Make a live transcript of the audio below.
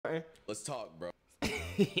man. Let's talk, bro.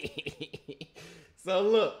 So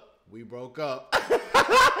look, we broke up.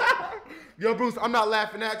 Yo, Bruce, I'm not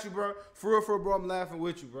laughing at you, bro. For real, bro, I'm laughing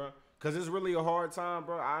with you, bro. Cause it's really a hard time,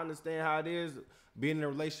 bro. I understand how it is being in a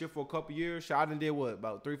relationship for a couple years. I done did what,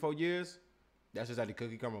 about 3-4 years? That's just how the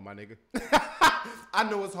cookie come on, my nigga. I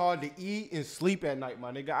know it's hard to eat and sleep at night,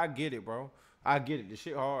 my nigga. I get it, bro. I get it. This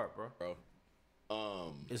shit hard, bro.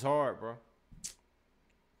 It's hard, bro.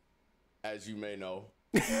 As you may know.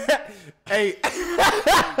 Hey,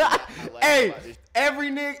 hey, every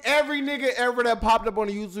nigga ever that popped up on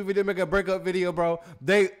a YouTube video, make a breakup video, bro,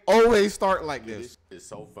 they always start like this. It's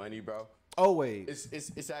so funny, bro. Always.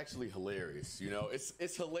 It's actually hilarious, you know.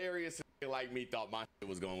 It's hilarious. Like me thought my shit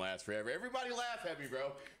was gonna last forever. Everybody laugh at me,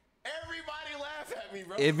 bro. Everybody laugh at me,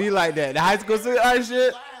 bro. It be like that. The high school sweetheart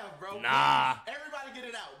shit. Laugh, bro. Nah. Everybody get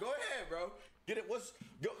it out. Go ahead, bro. Get it.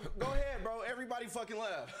 Go ahead, bro. Everybody fucking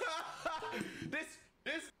laugh.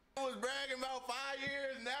 This was bragging about 5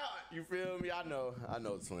 years now. You feel me? I know,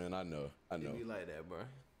 twin. I know. It be like that, bro.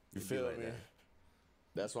 You feel me? That.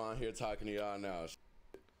 That's why I'm here talking to y'all now.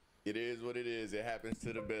 It is what it is. It happens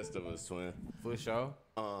to the best of us, twin. For sure.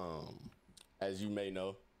 As you may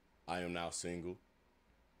know, I am now single.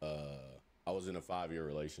 I was in a 5-year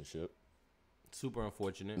relationship. Super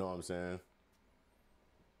unfortunate. Know what I'm saying?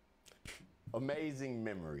 Amazing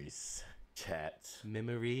memories, chat.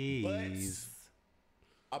 Memories.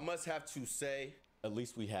 But I must have to say, at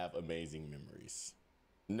least we have amazing memories.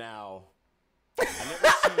 Now, I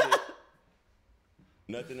never cheated.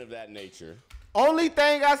 Nothing of that nature. Only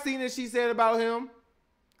thing I seen that she said about him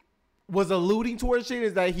was alluding towards shit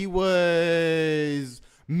is that he was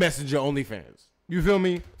messenger OnlyFans. You feel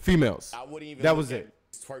me? Females. I wouldn't even. That was it.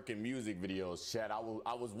 Twerking music videos, chat. I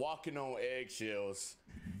was walking on eggshells.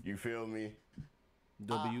 You feel me?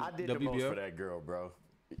 I did the most for that girl, bro.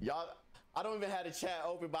 Y'all, I don't even have the chat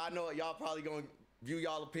open, but I know y'all probably gonna view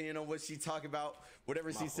y'all opinion on what she talk about,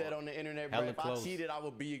 whatever she said on the internet, bro. If I cheated, I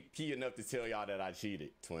would be key enough to tell y'all that I cheated,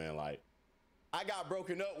 twin. Like, I got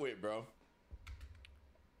broken up with, bro.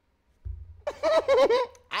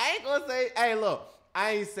 I ain't gonna say, hey, look,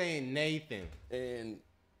 I ain't saying Nathan. And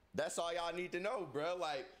that's all y'all need to know, bro.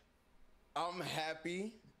 Like, I'm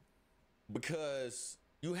happy because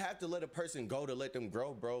you have to let a person go to let them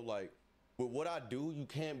grow, bro. Like, with what I do, you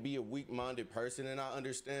can't be a weak-minded person. And I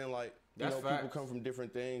understand, like, you know, people come from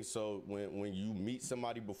different things. So when you meet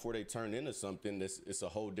somebody before they turn into something, it's a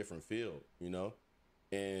whole different feel, you know?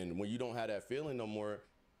 And when you don't have that feeling no more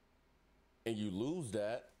and you lose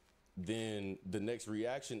that, then the next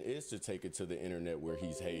reaction is to take it to the internet where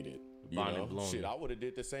he's hated. You know? Shit, I would have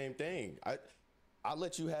did the same thing. I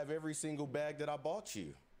let you have every single bag that I bought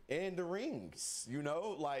you. And the rings, you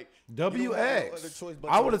know? Like, WX.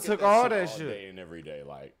 I would have took all that shit. Day and every day,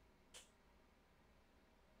 like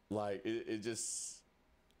it just,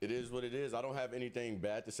 it is what it is. I don't have anything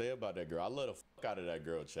bad to say about that girl. I love the fuck out of that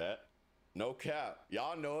girl, chat. No cap.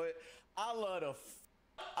 Y'all know it. I love the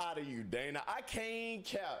fuck out of you, Dana. I can't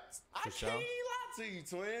cap. I can't lie to you,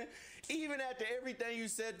 twin. Even after everything you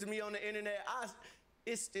said to me on the internet,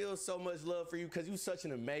 it's still so much love for you because you're such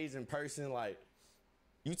an amazing person. Like,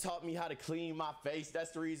 you taught me how to clean my face.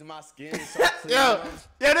 That's the reason my skin is so clean. Yeah,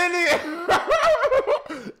 that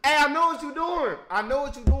nigga. Hey, I know what you're doing. I know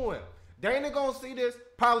what you're doing. Dana gonna see this,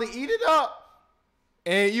 probably eat it up.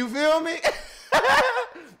 And you feel me?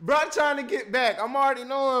 Bro, trying to get back. I'm already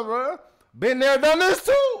knowing, bro. Been there, done this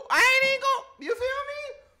too. I ain't even gonna, you feel me?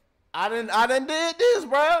 I done did this,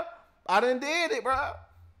 bro. I done did it, bro.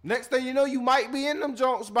 Next thing you know, you might be in them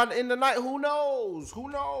junks by the end of the night. Who knows? Who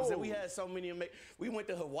knows? So we had so many. We went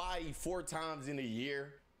to Hawaii 4 times in a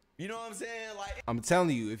year. You know what I'm saying? Like, I'm telling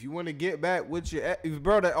you, if you want to get back with your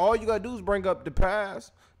bro, that all you gotta do is bring up the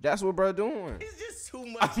past. That's what bro doing. It's just too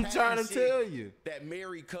much. I'm trying to tell you that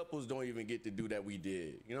married couples don't even get to do that we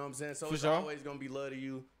did. You know what I'm saying? So For it's sure. always gonna be love to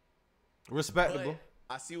you. Respectable.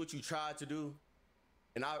 But I see what you tried to do.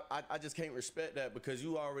 And I just can't respect that because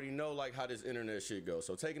you already know like how this internet shit goes.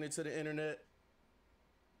 So taking it to the internet,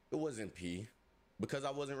 it wasn't P. Because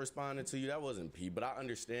I wasn't responding to you, that wasn't P. But I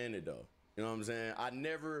understand it though. You know what I'm saying?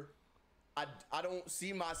 I don't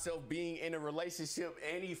see myself being in a relationship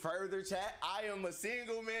any further, chat. I am a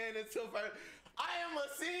single man until further.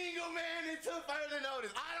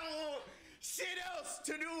 Notice. I don't want shit else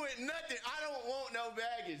to do with nothing. I don't want no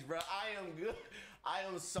baggage, bro. I am good. I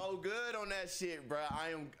am so good on that shit, bro.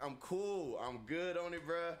 I'm cool. I'm good on it,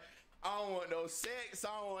 bro. I don't want no sex. I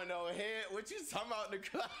don't want no head. What you talking about in the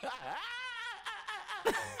club?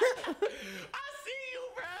 I see you,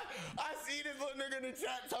 bro. I see this little nigga in the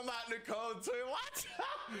chat talking about Nicole, twin. Watch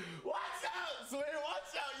out. Watch out, twin.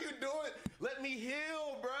 Watch out. You doing? Let me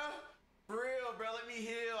heal, bro.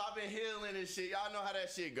 this shit. Y'all know how that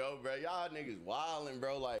shit go, bro. Y'all niggas wildin',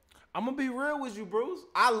 bro. Like, I'm gonna be real with you, Bruce.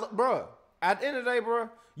 Bro, at the end of the day, bro,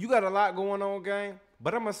 you got a lot going on, gang.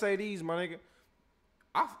 But I'm gonna say these, my nigga.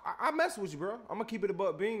 I mess with you, bro. I'm gonna keep it a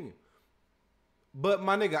buck being. But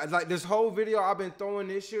my nigga, like this whole video, I've been throwing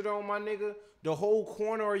this shit on, my nigga. The whole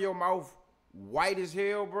corner of your mouth white as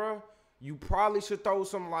hell, bro. You probably should throw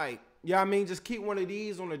some like, yeah, I mean, just keep one of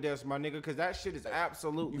these on the desk, my nigga, because that shit is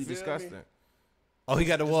absolutely disgusting. Me? Oh, he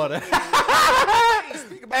got the water.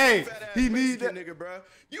 Hey, he need that, nigga, bro.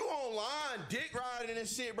 You online dick riding and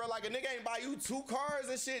shit, bro. Like a nigga ain't buy you 2 cars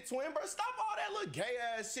and shit, twin, bro. Stop all that little gay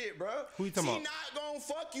ass shit, bro. Who you talking about? She not gonna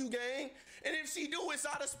fuck you, gang. And if she do, it's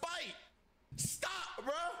out of spite. Stop,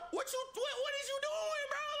 bro. What is you doing,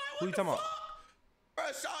 bro? Like, what Who you the talking fuck? about? Bro,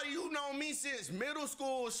 shawty, you know me since middle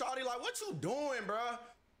school. Shawty, like, what you doing, bro?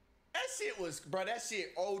 That shit was, bro, that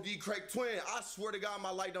shit OD Craig twin. I swear to God, my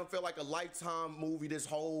life don't feel like a Lifetime movie this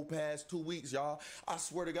whole past 2 weeks, y'all. I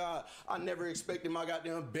swear to God, I never expected my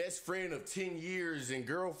goddamn best friend of 10 years and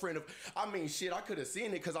girlfriend of, I mean, shit, I could have seen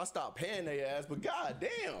it because I stopped paying their ass, but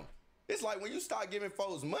goddamn. It's like when you start giving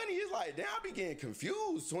folks money, it's like, damn, I be getting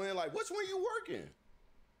confused, twin. Like, which one you working?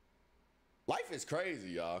 Life is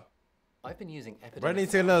crazy, y'all. I've been using epidemic. Bro, need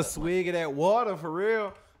to take a little swig of that water for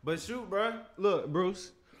real. But shoot, bro. Look,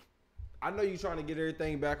 Bruce. I know you trying to get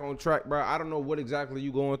everything back on track, bro. I don't know what exactly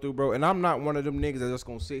you going through, bro. And I'm not one of them niggas that's just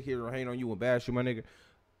gonna sit here and hate on you and bash you, my nigga.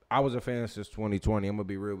 I was a fan since 2020. I'm gonna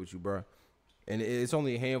be real with you, bro. And it's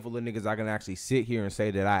only a handful of niggas I can actually sit here and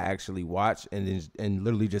say that I actually watch and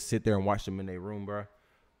literally just sit there and watch them in their room, bro.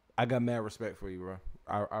 I got mad respect for you, bro.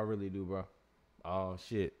 I really do, bro. Oh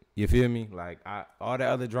shit, you feel me? Like all that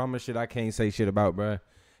other drama shit, I can't say shit about, bro.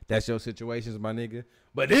 That's your situations, my nigga.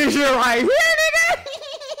 But this shit right here, nigga.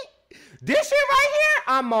 This shit right here,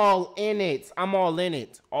 I'm all in it. I'm all in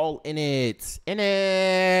it. All in it. In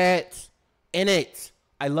it. In it.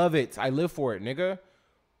 I love it. I live for it, nigga.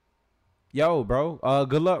 Yo, bro.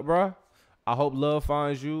 Good luck, bro. I hope love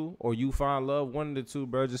finds you or you find love. One of the two,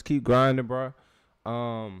 bro. Just keep grinding, bro.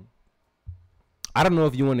 I don't know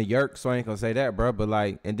if you in the yerk, so I ain't gonna say that, bro. But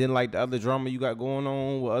like, and then like the other drama you got going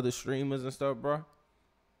on with other streamers and stuff, bro.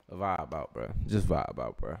 Vibe out, bro. Just vibe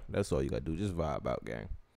out, bro. That's all you gotta do. Just vibe out, gang.